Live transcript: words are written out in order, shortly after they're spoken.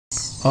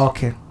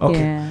Okay.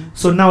 Yeah.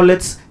 So now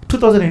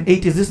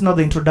 2008, is this now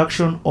the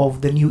introduction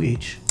of the new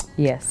age?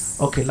 Yes.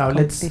 Okay, now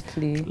let's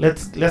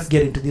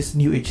get into this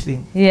new age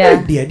thing. Yeah.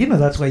 Oh dear, I didn't know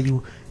that's why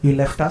you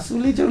left us.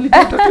 It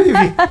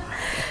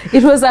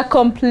was a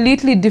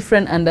completely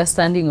different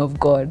understanding of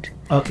God.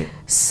 Okay.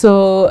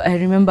 So I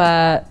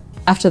remember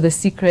after The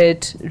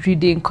Secret,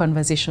 reading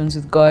Conversations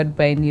with God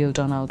by Neale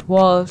Donald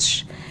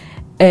Walsh,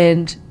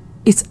 and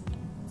it's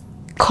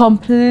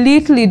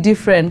completely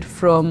different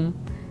from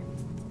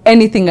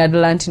anything I'd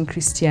learned in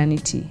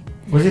Christianity.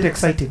 Was it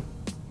exciting?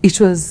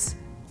 It was,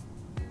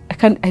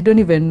 I don't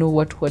even know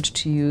what word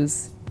to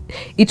use.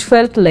 It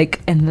felt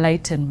like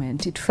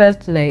enlightenment. It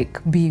felt like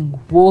being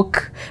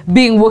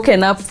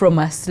woken up from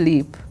a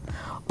sleep,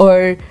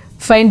 or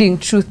finding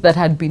truth that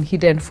had been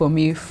hidden for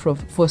me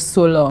for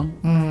so long,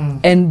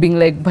 and being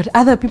like, but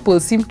other people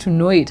seem to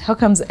know it. How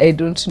comes I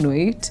don't know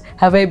it?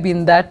 Have I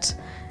been that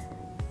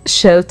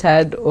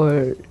sheltered,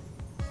 or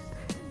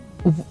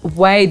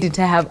why didn't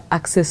I have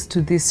access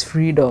to this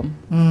freedom?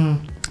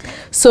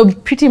 So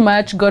pretty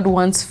much God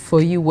wants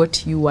for you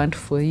what you want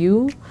for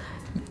you.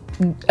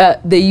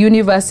 The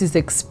universe is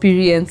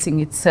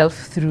experiencing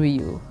itself through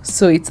you.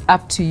 So it's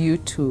up to you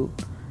to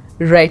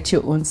write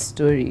your own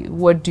story.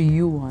 What do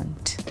you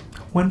want?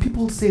 When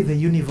people say the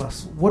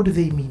universe, what do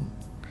they mean?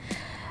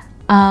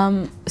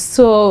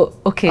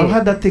 Okay. I've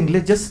heard that thing.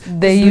 Let's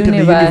just the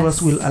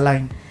universe will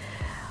align.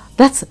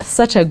 That's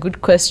such a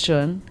good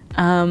question.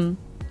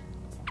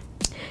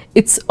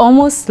 It's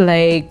almost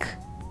like,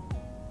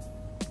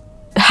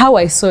 how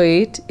I saw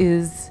it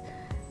is,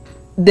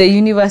 the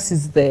universe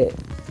is the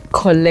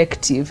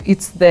collective.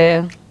 It's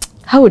the,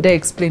 how would I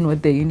explain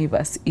what the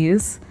universe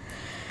is?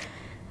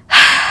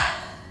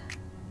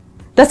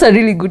 That's a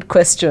really good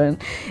question.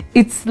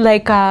 It's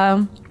like,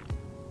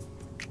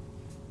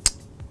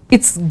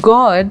 it's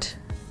God,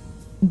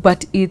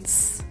 but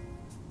it's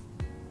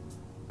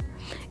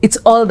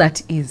all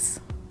that is.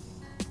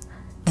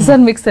 Does that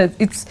make sense?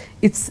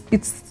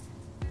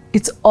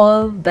 It's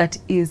all that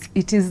is.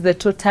 It is the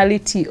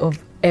totality of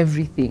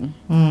everything.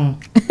 I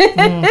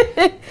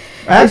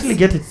actually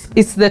get it.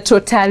 It's the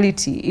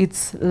totality.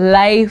 It's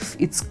life,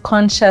 it's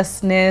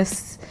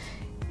consciousness.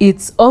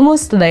 It's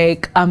almost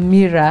like a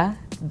mirror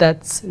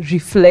that's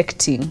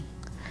reflecting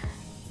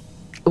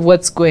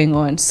what's going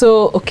on.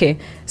 So, okay.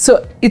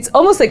 So it's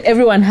almost like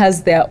everyone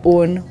has their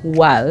own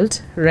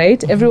world,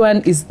 right?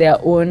 Everyone is their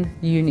own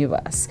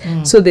universe.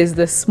 So there's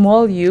the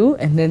small you,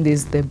 and then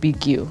there's the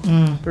big you,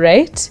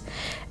 right?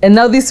 And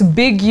now this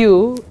big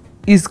you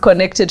is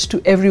connected to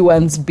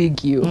everyone's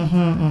big you.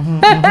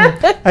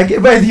 I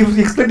get, but you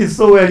explained it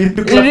so well. You need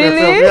to clap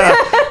yourself. Yeah,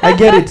 I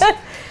get it.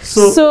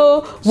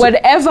 So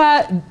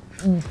whatever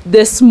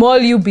the small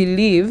you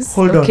believes.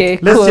 Hold on. Okay,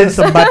 Let's change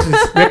some batteries.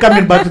 We're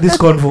coming back to this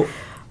convo.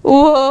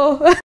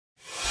 Whoa.